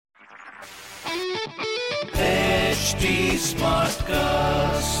HT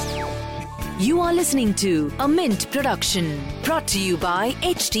Smartcast. You are listening to a Mint production brought to you by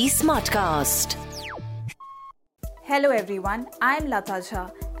HT Smartcast. Hello everyone, I am Lata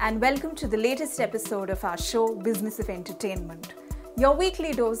Jha and welcome to the latest episode of our show Business of Entertainment, your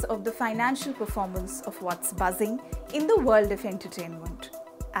weekly dose of the financial performance of what's buzzing in the world of entertainment,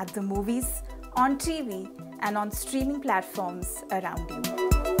 at the movies, on TV and on streaming platforms around you.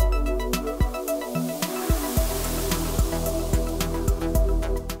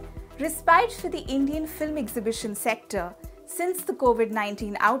 Respite for the Indian film exhibition sector since the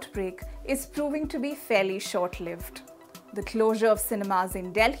COVID-19 outbreak is proving to be fairly short-lived. The closure of cinemas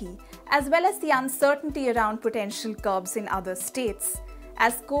in Delhi, as well as the uncertainty around potential curbs in other states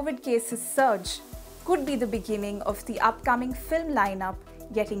as COVID cases surge, could be the beginning of the upcoming film lineup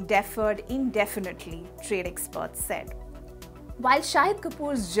getting deferred indefinitely, trade experts said. While Shahid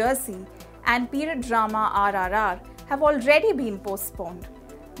Kapoor's Jersey and period drama RRR have already been postponed,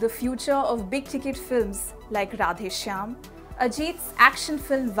 the future of big-ticket films like Radhe Shyam, Ajit's action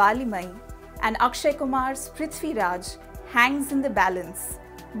film Wali Mai, and Akshay Kumar's Prithvi Raj hangs in the balance,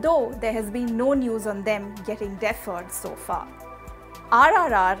 though there has been no news on them getting deferred so far.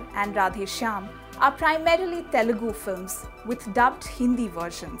 RRR and Radhe Shyam are primarily Telugu films with dubbed Hindi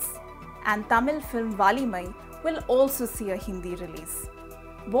versions, and Tamil film Wali Mai will also see a Hindi release.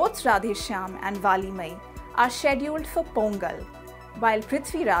 Both Radhe Shyam and Wali Mai are scheduled for Pongal, while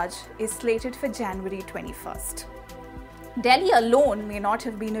Prithvi Raj is slated for January 21st. Delhi alone may not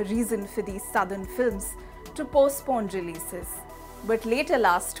have been a reason for these southern films to postpone releases, but later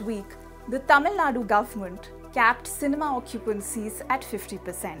last week, the Tamil Nadu government capped cinema occupancies at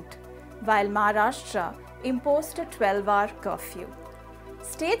 50%, while Maharashtra imposed a 12-hour curfew.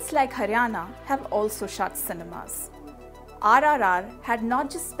 States like Haryana have also shut cinemas. RRR had not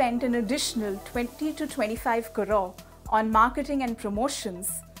just spent an additional 20 to 25 crore on marketing and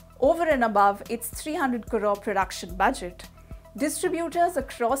promotions over and above its 300 crore production budget. Distributors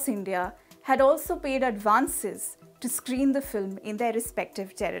across India had also paid advances to screen the film in their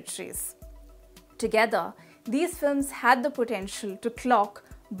respective territories. Together, these films had the potential to clock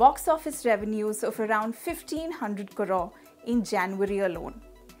box office revenues of around 1,500 crore in January alone.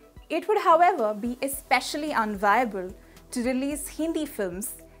 It would, however, be especially unviable to release Hindi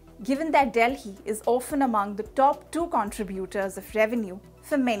films given that Delhi is often among the top two contributors of revenue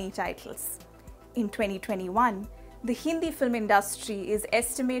for many titles. In 2021, the Hindi film industry is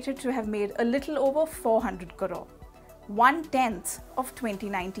estimated to have made a little over 400 crore, 1/10 of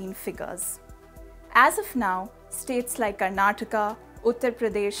 2019 figures. As of now, states like Karnataka, Uttar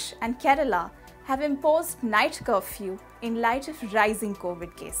Pradesh and Kerala have imposed night curfew in light of rising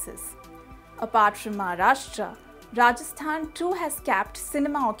COVID cases. Apart from Maharashtra, Rajasthan too has capped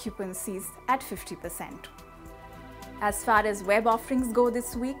cinema occupancies at 50%. As far as web offerings go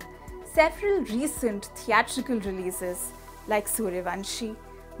this week, several recent theatrical releases like Suryavanshi,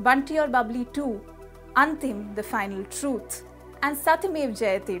 Bunty Aur Bubbly 2, Antim The Final Truth, and Satyamev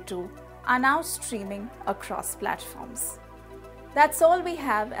Jayate 2 are now streaming across platforms. That's all we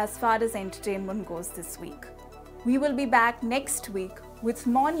have as far as entertainment goes this week. We will be back next week with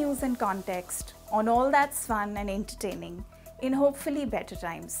more news and context on all that's fun and entertaining in hopefully better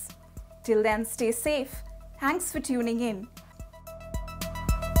times. Till then, stay safe. Thanks for tuning in.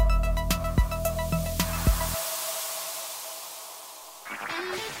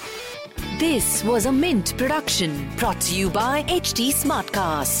 This was a Mint production brought to you by HT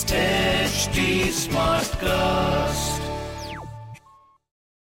Smartcast. HT Smartcast.